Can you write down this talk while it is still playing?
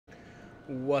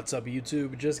What's up,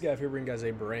 YouTube? JustGav here, bringing you guys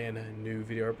a brand new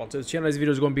video up onto this channel. This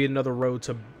video is going to be another road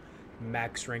to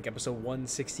max rank episode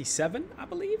 167, I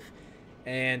believe.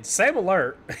 And same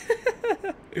alert,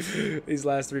 these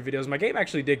last three videos. My game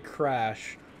actually did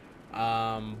crash,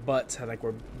 but I think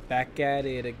we're back at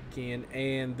it again.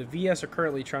 And the VS are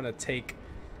currently trying to take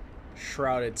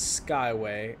Shrouded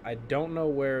Skyway. I don't know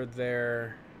where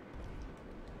they're...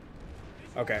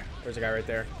 Okay, there's a guy right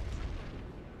there.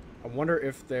 I wonder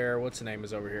if their, what's the name,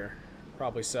 is over here.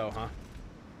 Probably so, huh?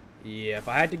 Yeah, if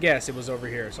I had to guess, it was over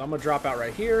here. So I'm gonna drop out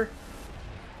right here.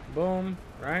 Boom,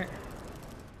 right?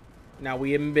 Now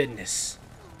we in business.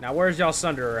 Now where's y'all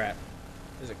Sunderer at?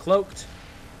 Is it cloaked?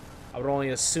 I would only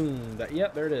assume that,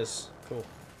 yep, there it is. Cool.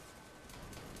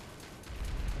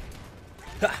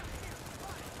 Ha!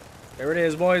 There it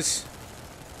is, boys.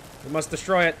 We must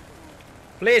destroy it.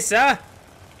 Please, sir.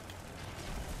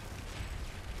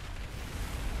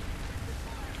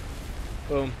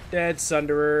 Boom. Dead,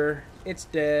 Sunderer. It's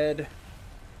dead. Good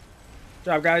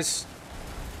job, guys.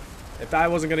 If I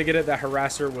wasn't going to get it, that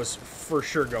harasser was for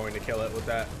sure going to kill it with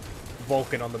that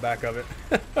Vulcan on the back of it.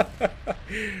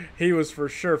 He was for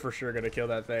sure going to kill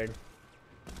that thing.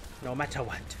 No matter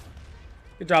what.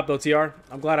 Good job, though, TR.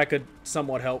 I'm glad I could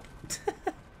somewhat help.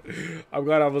 I'm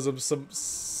glad I was of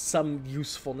some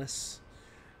usefulness.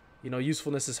 You know,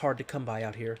 usefulness is hard to come by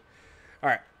out here.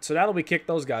 Alright, so now that we kick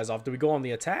those guys off, do we go on the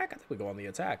attack? I think we go on the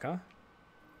attack, huh?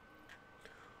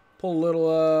 Pull a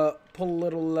little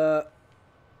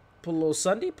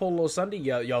Sunday.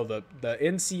 Yo, the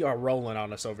NC are rolling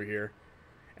on us over here.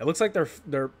 It looks like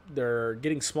they're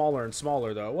getting smaller and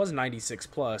smaller, though. It was 96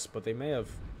 plus, but they may have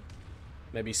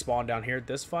maybe spawned down here at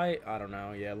this fight. I don't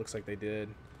know. Yeah, it looks like they did.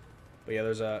 But yeah,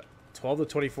 there's a 12 to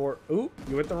 24. Ooh,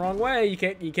 you went the wrong way. You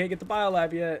can't get the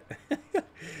biolab yet.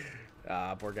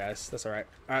 Ah, poor guys. That's all right.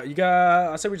 All right,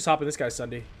 I say we just hop in this guy's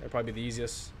Sunday. That'd probably be the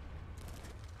easiest.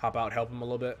 Hop out, help him a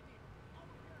little bit.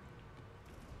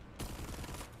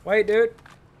 Wait, dude.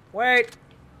 Wait.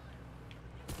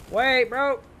 Wait,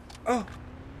 bro. Oh.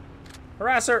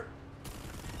 Harasser.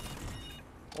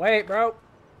 Wait, bro.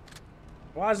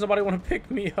 Why does nobody want to pick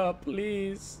me up?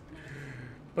 Please.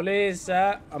 Please,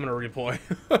 I'm gonna redeploy.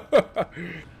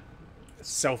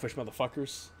 Selfish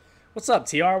motherfuckers. What's up,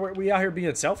 TR? We out here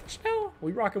being selfish now?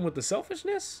 We rocking with the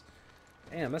selfishness?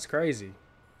 Damn, that's crazy.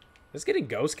 It's getting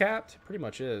ghost capped? Pretty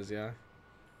much is, yeah.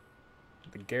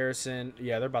 The garrison.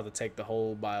 Yeah, they're about to take the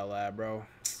whole biolab, bro.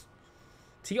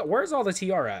 TR, where's all the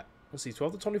TR at? Let's see,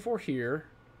 12 to 24 here.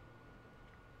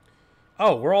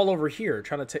 Oh, we're all over here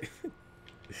trying to take...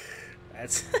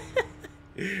 That's...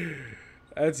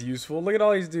 That's useful. Look at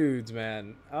all these dudes,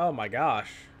 man. Oh my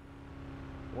gosh.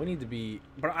 We need to be...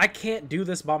 But I can't do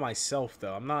this by myself,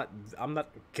 though. I'm not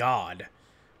God.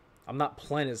 I'm not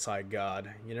Planetside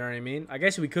God. You know what I mean? I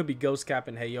guess we could be ghost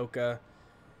capping Heyoka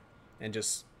and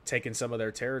just taking some of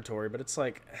their territory, but it's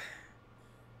like...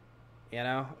 You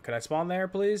know? Could I spawn there,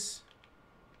 please?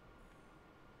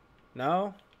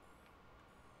 No?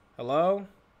 Hello?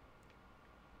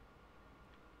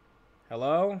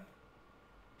 Hello?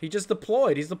 He just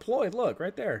deployed. He's deployed. Look,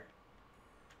 right there.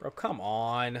 Bro, come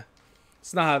on.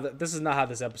 It's not how this is not how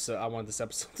this episode. I want this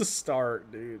episode to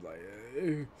start, dude. Like,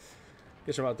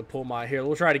 guess I'm about to pull my here.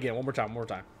 We'll try it again. One more time.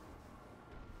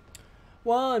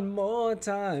 One more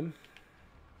time.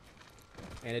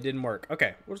 And it didn't work.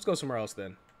 Okay, we'll just go somewhere else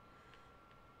then.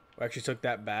 We actually took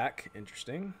that back.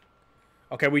 Interesting.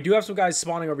 Okay, we do have some guys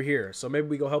spawning over here, so maybe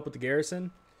we go help with the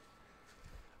garrison.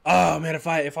 Oh man, if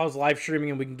I was live streaming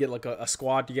and we can get like a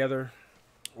squad together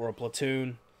or a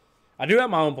platoon. I do have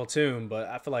my own platoon, but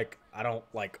I feel like I don't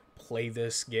like play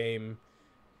this game.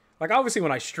 Like obviously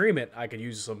when I stream it, I could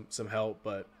use some help,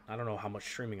 but I don't know how much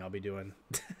streaming I'll be doing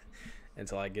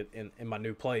until I get in my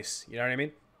new place. You know what I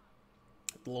mean?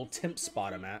 The little temp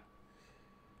spot I'm at.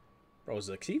 Bro, is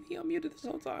the TV unmuted this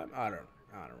whole time? I don't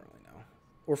really know.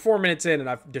 We're 4 minutes in and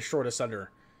I've destroyed a Sunderer,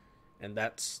 and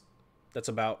that's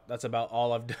about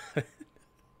all I've done.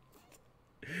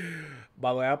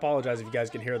 By the way, I apologize if you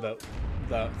guys can hear the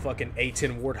fucking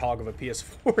A10 Warthog of a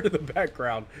PS4 in the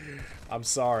background. I'm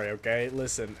sorry, okay?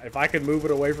 Listen, if I could move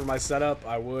it away from my setup,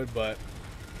 I would, but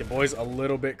the boy's a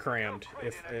little bit crammed.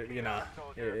 You know,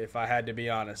 if I had to be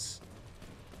honest,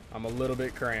 I'm a little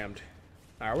bit crammed.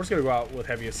 All right, we're just gonna go out with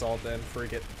heavy assault then.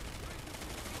 Freak it.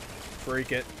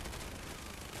 Freak it.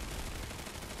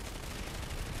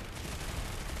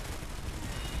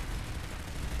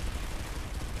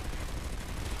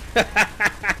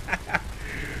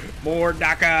 More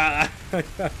DACA.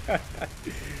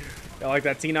 You like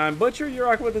that T9 Butcher? You're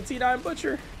rocking with the T9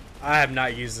 Butcher? I have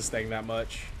not used this thing that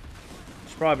much.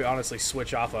 Should probably honestly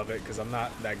switch off of it because I'm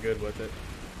not that good with it.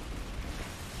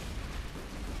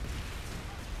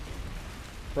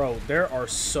 Bro, there are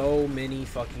so many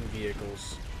fucking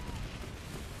vehicles.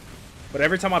 But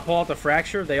every time I pull out the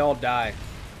fracture, they all die.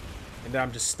 And then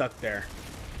I'm just stuck there.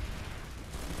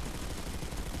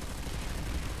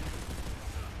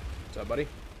 What's up, buddy?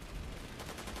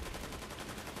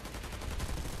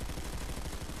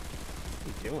 What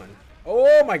are you doing?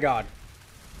 Oh my god.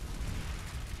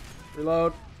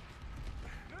 Reload.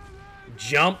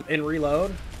 Jump and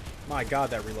reload. My god,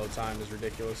 that reload time is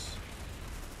ridiculous.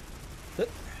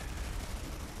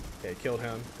 Okay, killed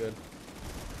him. Good.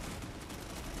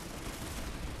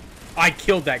 I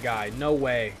killed that guy. No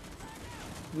way.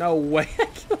 No way I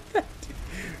killed that dude.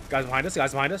 Guys behind us.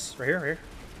 Guys behind us. Right here. Right here.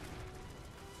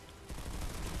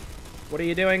 What are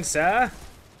you doing, sir?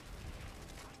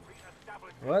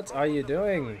 What are you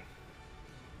doing?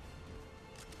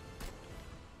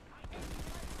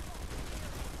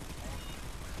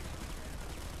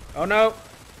 Oh no.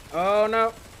 Oh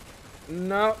no.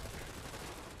 No.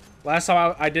 Last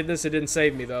time I did this, it didn't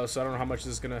save me though, so I don't know how much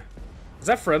this is gonna... Is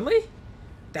that friendly?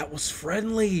 That was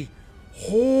friendly.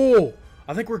 Oh,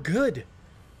 I think we're good.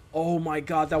 Oh my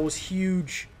god, that was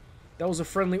huge. That was a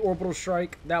friendly orbital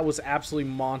strike. That was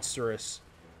absolutely monstrous.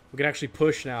 We can actually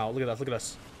push now. Look at us, look at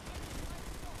us.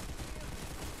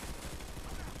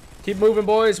 Keep moving,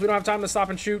 boys. We don't have time to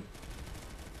stop and shoot.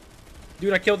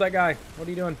 Dude, I killed that guy. What are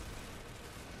you doing?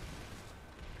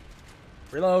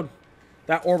 Reload.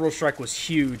 That orbital strike was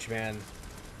huge, man.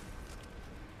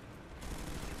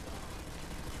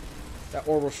 That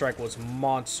orbital strike was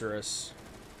monstrous.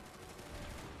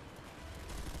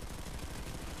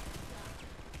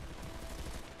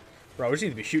 Bro, we just need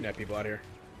to be shooting at people out here.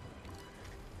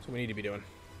 That's what we need to be doing.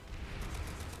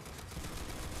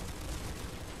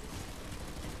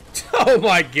 Oh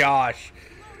my gosh.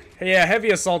 Yeah, heavy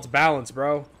assault's balance,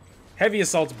 bro. Heavy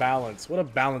assault's balance. What a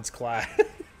balanced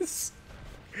class.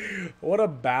 What a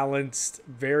balanced,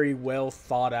 very well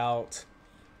thought out.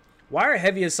 Why are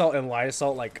heavy assault and light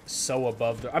assault like so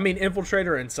above the... I mean,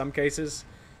 infiltrator in some cases.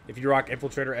 If you rock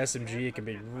infiltrator SMG, it can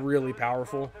be really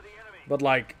powerful. But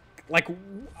like,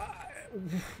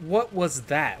 what was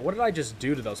that? What did I just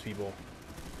do to those people?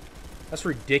 That's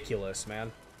ridiculous,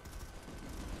 man.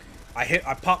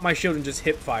 I popped my shield and just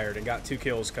hip fired and got 2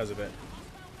 kills because of it.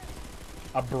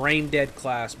 A brain dead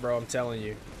class, bro. I'm telling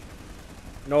you.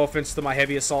 No offense to my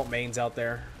heavy assault mains out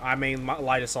there. I main my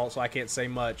light assault, so I can't say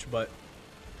much, but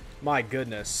my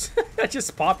goodness.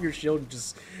 Just pop your shield and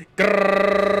just...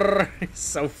 Grrr. It's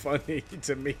so funny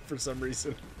to me for some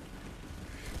reason.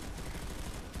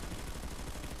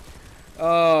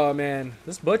 Oh, man.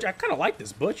 This butcher... I kind of like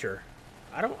this butcher.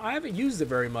 I haven't used it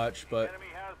very much, but...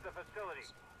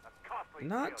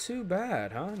 Not too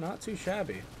bad, huh? Not too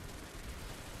shabby.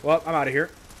 Well, I'm out of here.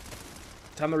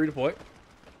 Time to redeploy.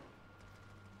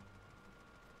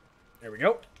 There we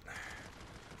go.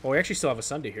 Well, we actually still have a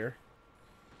Sunday here.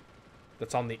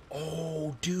 That's on the...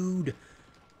 Oh, dude.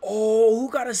 Oh, who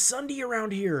got a Sunday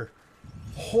around here?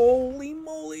 Holy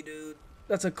moly, dude.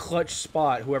 That's a clutch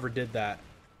spot, whoever did that.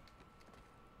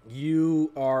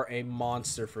 You are a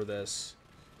monster for this.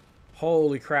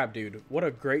 Holy crap, dude. What a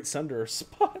great Sunday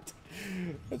spot.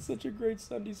 That's such a great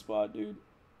Sunday spot, dude.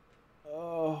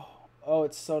 Oh,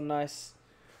 it's so nice.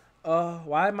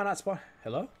 Why am I not spawning?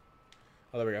 Hello?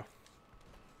 Oh, there we go.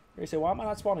 You say, why am I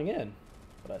not spawning in?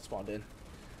 But I spawned in.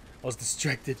 I was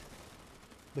distracted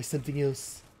by something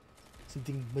else.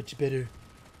 Something much better.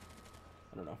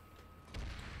 I don't know.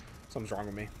 Something's wrong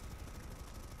with me.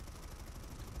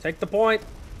 Take the point.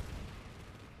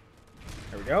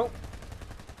 There we go.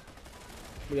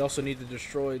 We also need to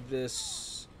destroy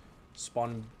this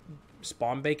spawn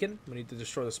bacon. We need to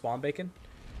destroy the spawn bacon.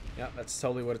 Yeah, that's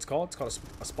totally what it's called. It's called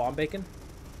a spawn bacon.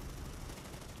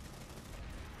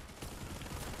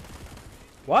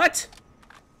 What?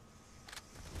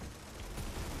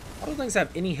 All those things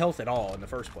have any health at all in the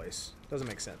first place. Doesn't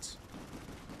make sense.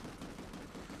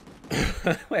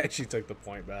 We actually took the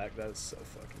point back. That's so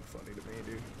fucking funny to me,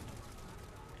 dude.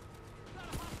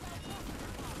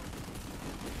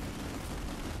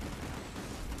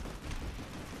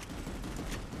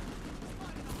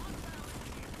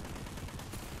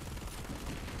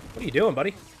 What are you doing,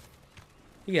 buddy?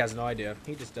 He has no idea.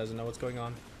 He just doesn't know what's going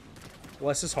on.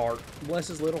 Bless his heart. Bless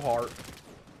his little heart.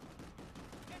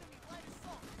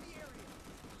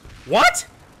 What?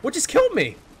 What just killed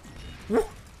me?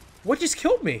 What just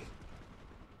killed me?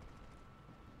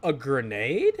 A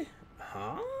grenade?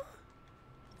 Huh?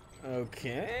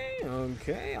 Okay,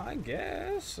 okay, I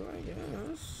guess.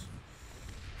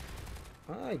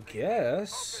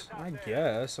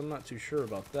 I'm not too sure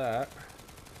about that.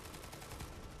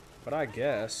 But I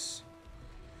guess.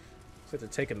 Except they're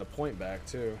taking the point back,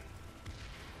 too.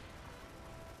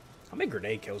 How many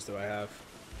grenade kills do I have?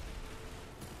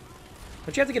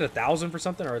 Don't you have to get 1,000 for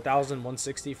something, or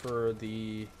 1,160 for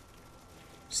the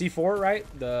C4, right?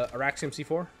 The Araxium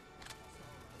C4?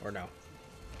 Or no?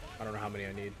 I don't know how many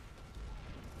I need.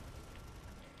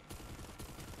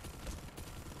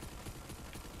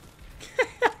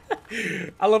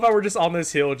 I love how we're just on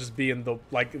this hill, just being the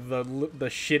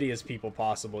shittiest people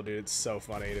possible, dude. It's so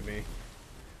funny to me.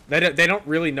 They don't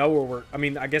really know where we're... I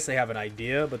mean, I guess they have an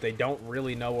idea, but they don't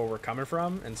really know where we're coming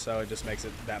from, and so it just makes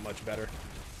it that much better.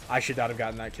 I should not have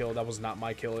gotten that kill. That was not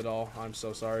my kill at all. I'm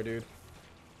so sorry, dude.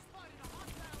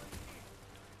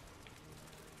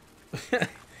 I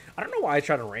don't know why I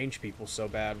try to range people so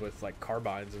bad with, like,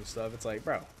 carbines and stuff. It's like,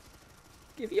 bro,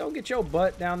 if you don't get your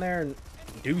butt down there and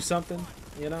do something,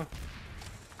 you know?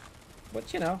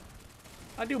 But, you know,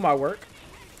 I do my work.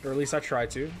 Or at least I try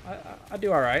to. I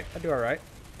do alright. I do alright.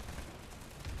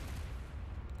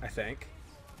 I think.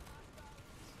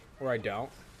 Or I don't.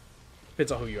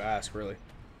 Depends on who you ask, really.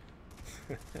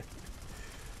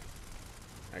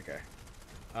 Okay.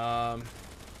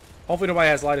 Hopefully nobody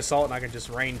has light assault and I can just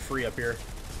rain free up here.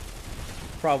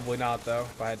 Probably not, though,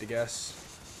 if I had to guess.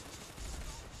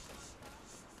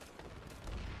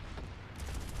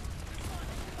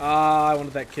 I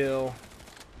wanted that kill.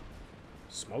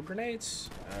 Smoke grenades?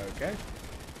 Okay.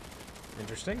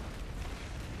 Interesting.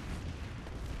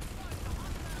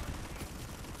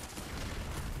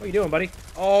 What are you doing, buddy?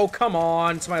 Oh, come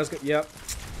on. Somebody else go. Yep.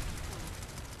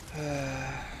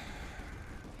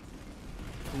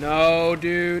 No,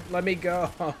 dude. Let me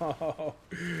go.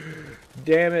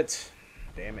 Damn it.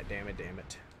 Damn it, damn it, damn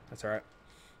it. That's alright.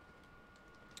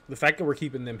 The fact that we're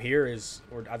keeping them here is...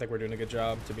 I think we're doing a good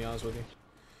job, to be honest with you.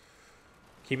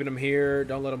 Keeping them here.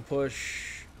 Don't let them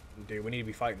push. Dude, we need to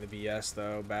be fighting the BS,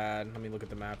 though. Bad. Let me look at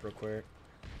the map real quick.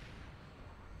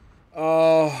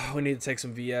 Oh, we need to take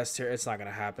some VS here. It's not going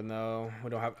to happen, though. We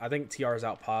don't have... I think TR is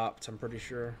out-popped. I'm pretty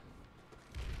sure.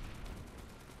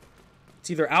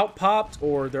 It's either out-popped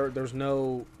or there's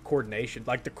no coordination.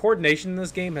 Like, the coordination in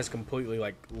this game has completely,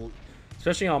 like...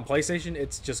 Especially on PlayStation,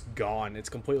 it's just gone. It's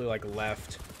completely, like,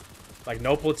 left. Like,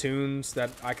 no platoons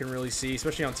that I can really see.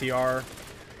 Especially on TR.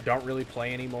 Don't really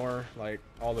play anymore. Like,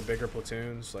 all the bigger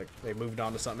platoons. Like, they moved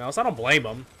on to something else. I don't blame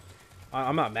them.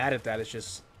 I'm not mad at that. It's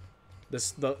just...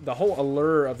 The whole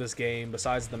allure of this game,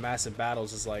 besides the massive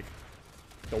battles, is, like,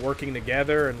 the working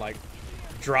together and, like,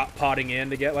 drop potting in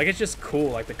together. Like, it's just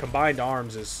cool. Like, the combined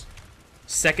arms is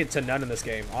second to none in this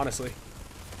game, honestly.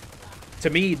 To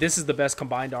me, this is the best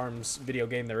combined arms video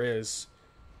game there is,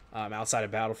 outside of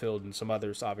Battlefield and some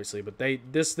others, obviously. But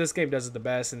this game does it the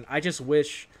best, and I just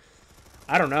wish,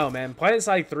 I don't know, man.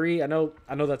 Planetside 3, I know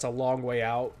that's a long way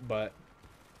out, but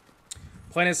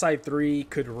Planetside 3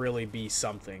 could really be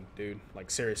something, dude.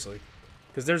 Like, seriously,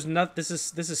 because there's not. This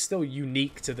is still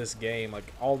unique to this game.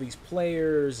 Like, all these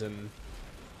players, and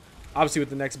obviously with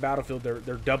the next Battlefield, they're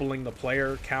doubling the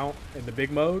player count in the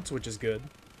big modes, which is good.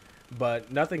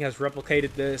 But nothing has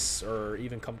replicated this or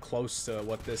even come close to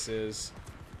what this is.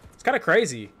 It's kind of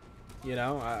crazy, you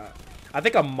know. I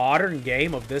think a modern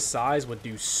game of this size would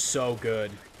do so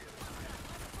good.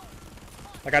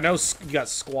 Like, I know you got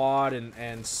Squad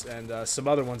and some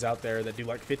other ones out there that do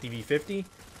like 50v50,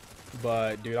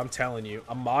 but dude, I'm telling you,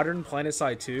 a modern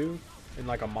Planetside 2 in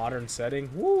like a modern setting,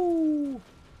 woo!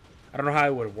 I don't know how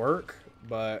it would work,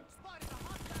 but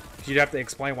you'd have to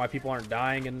explain why people aren't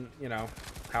dying in, you know,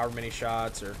 however many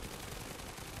shots, or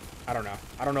I don't know.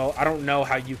 I don't know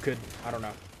how you could. I don't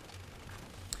know.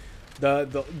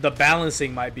 The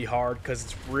balancing might be hard because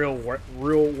it's real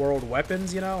world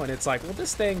weapons, you know, and it's like, well,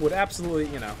 this thing would absolutely,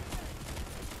 you know,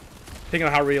 depending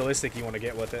on how realistic you want to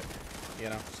get with it, you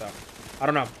know. So I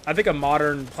don't know. I think a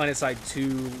modern Planetside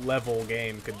 2 level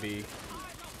game could be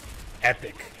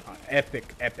epic, epic.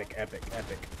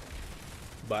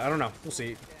 But I don't know. We'll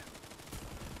see.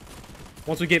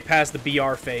 Once we get past the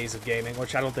BR phase of gaming,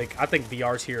 which I think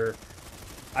BR's here.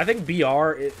 I think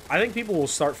people will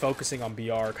start focusing on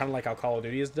BR, kind of like how Call of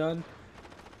Duty has done.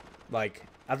 Like,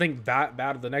 I think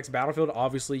the next Battlefield,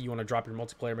 obviously, you want to drop your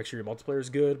multiplayer, make sure your multiplayer is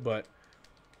good, but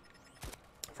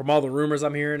from all the rumors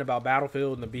I'm hearing about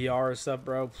Battlefield and the BR and stuff,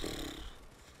 bro,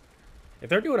 if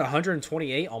they're doing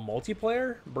 128 on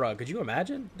multiplayer, bro, could you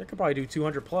imagine? They could probably do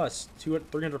 200 plus,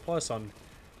 300 plus on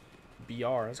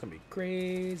BR. That's going to be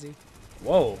crazy.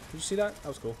 Whoa, did you see that? That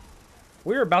was cool.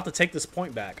 We're about to take this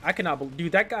point back. I cannot believe...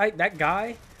 Dude, that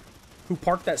guy who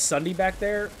parked that Sunday back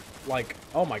there, like,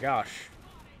 oh my gosh.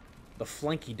 The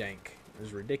flanky dank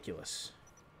is ridiculous.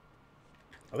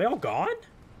 Are they all gone?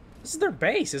 This is their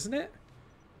base, isn't it?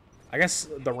 I guess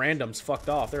the randoms fucked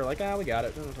off. They're like, ah, we got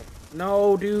it.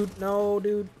 No, dude. No,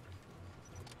 dude.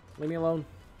 Leave me alone.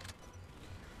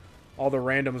 All the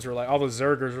randoms were like, all the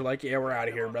Zergers were like, yeah, we're out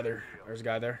of here, brother. There's a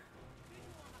guy there.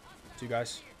 2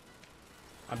 guys.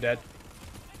 I'm dead.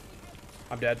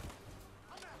 I'm dead.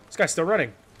 This guy's still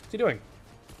running. What's he doing?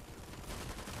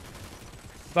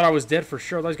 Thought I was dead for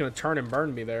sure. I thought he was going to turn and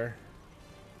burn me there.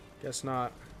 Guess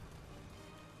not.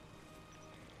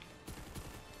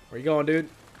 Where you going, dude?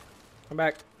 Come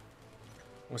back.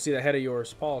 I want to see that head of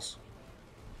yours. Pause.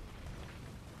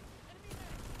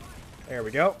 There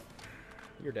we go.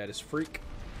 You're dead as freak.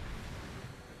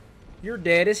 You're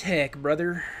dead as heck,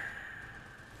 brother.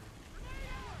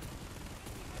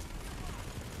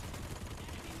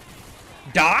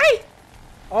 Die?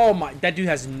 Oh my, that dude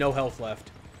has no health left.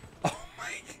 Oh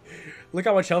my, look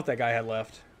how much health that guy had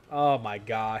left. Oh my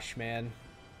gosh, man.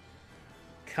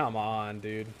 Come on,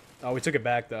 dude. Oh, we took it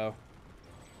back though.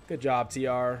 Good job,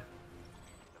 TR.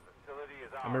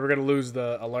 I mean, we're gonna lose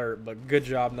the alert, but good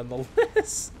job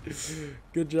nonetheless.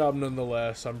 Good job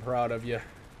nonetheless. I'm proud of you.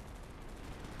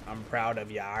 I'm proud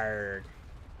of you. Arg.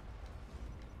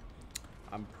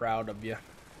 I'm proud of you.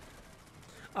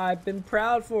 I've been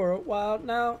proud for a while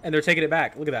now. And they're taking it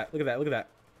back. Look at that. Look at that. Look at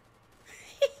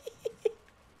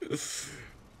that.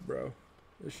 Bro,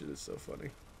 this shit is so funny.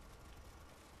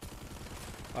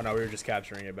 Oh no, we were just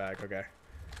capturing it back. Okay.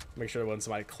 Make sure there wasn't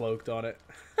somebody cloaked on it.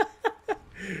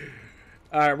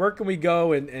 Alright, where can we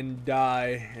go and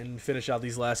die and finish out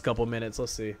these last couple minutes?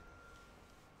 Let's see.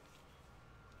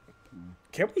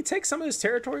 Can we take some of this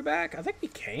territory back? I think we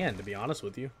can, to be honest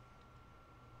with you.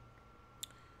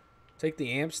 Take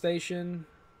the amp station.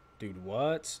 Dude,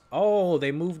 what? Oh,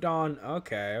 they moved on.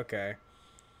 Okay, okay.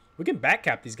 We can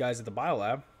backcap these guys at the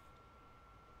biolab.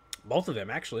 Both of them,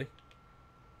 actually.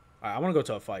 Alright, I want to go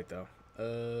to a fight, though.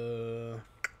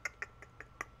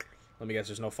 Let me guess,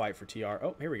 there's no fight for TR.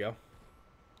 Oh, here we go.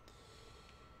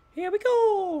 Here we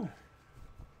go.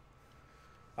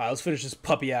 Alright, let's finish this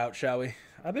puppy out, shall we?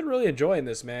 I've been really enjoying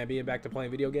this, man, being back to playing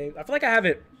video games. I feel like I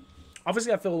haven't...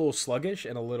 Obviously, I feel a little sluggish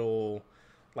and a little,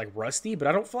 like, rusty, but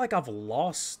I don't feel like I've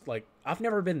lost... Like, I've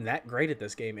never been that great at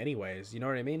this game anyways, you know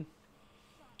what I mean?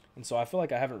 And so I feel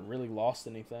like I haven't really lost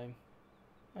anything.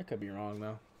 I could be wrong,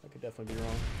 though. I could definitely be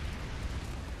wrong.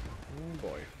 Oh,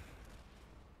 boy.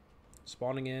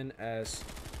 Spawning in as...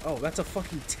 Oh, that's a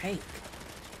fucking tank.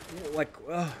 Like,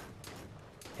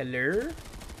 hello?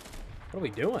 What are we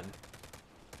doing?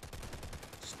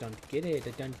 Just don't get it.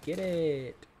 I don't get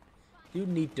it. You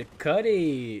need to cut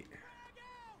it.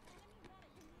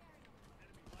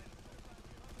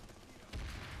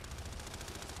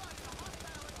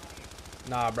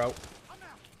 Nah, bro.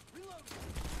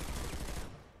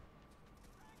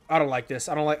 I don't like this.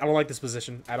 I don't like this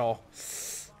position at all.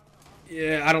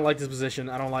 Yeah, I don't like this position.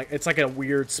 I don't like... It's like a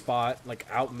weird spot, like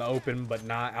out in the open, but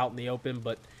not out in the open,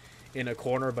 but in a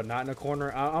corner, but not in a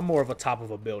corner. I'm more of a top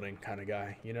of a building kind of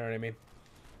guy. You know what I mean?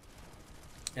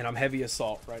 And I'm heavy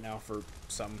assault right now for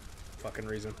some fucking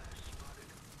reason.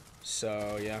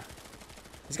 So, yeah.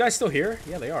 These guys still here?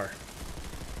 Yeah, they are.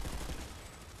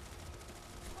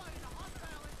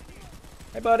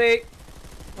 Hey, buddy.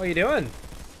 What are you doing?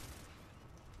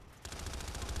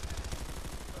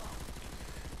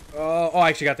 Oh, I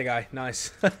actually got the guy. Nice.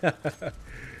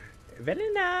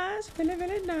 Very nice. Very,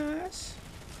 very nice.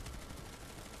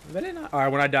 Very nice.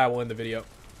 Alright, when I die, we'll end the video.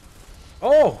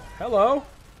 Oh, hello.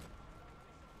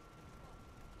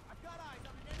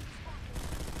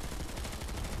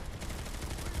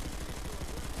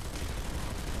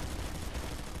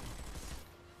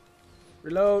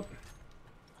 Reload.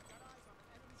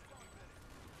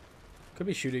 Could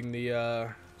be shooting the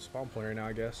spawn point right now,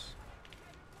 I guess.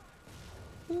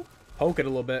 Poke it a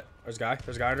little bit. There's a guy.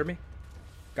 There's a guy under me.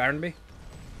 Guy under me.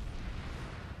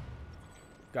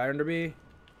 Guy under me.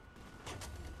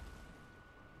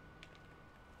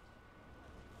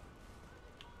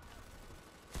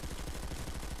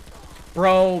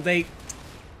 Bro, they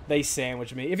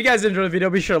sandwiched me. If you guys enjoyed the video,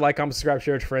 be sure to like, comment, subscribe,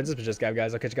 share it with your friends. This was JustGav,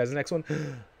 guys. I'll catch you guys in the next one.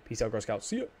 Peace out, Girl Scouts.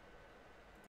 See ya.